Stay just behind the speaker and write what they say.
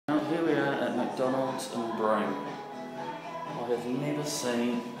McDonald's in Broome. I have never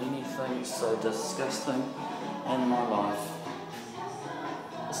seen anything so disgusting in my life.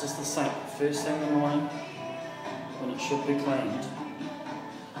 This is the first thing in the morning when it should be cleaned.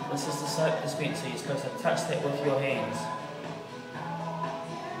 This is the soap dispenser. You're supposed to touch that with your hands.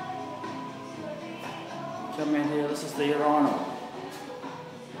 Come around here, this is the urinal.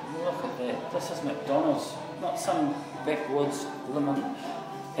 Look at that, this is McDonald's, not some backwoods, lemon,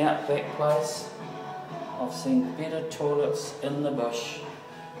 outback place. I've seen better toilets in the bush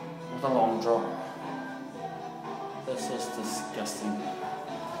with a long drop. This is disgusting.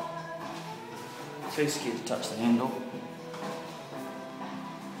 Too scared to touch the handle.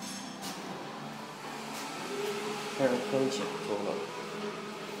 Paraplegic toilet.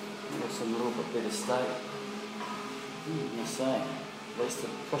 It's a little bit better state. You say, at least the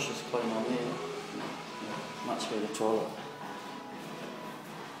push is clean on there. Much better toilet.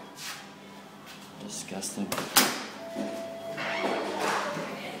 Disgusting.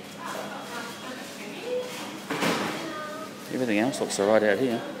 Everything else looks alright out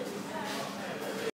here.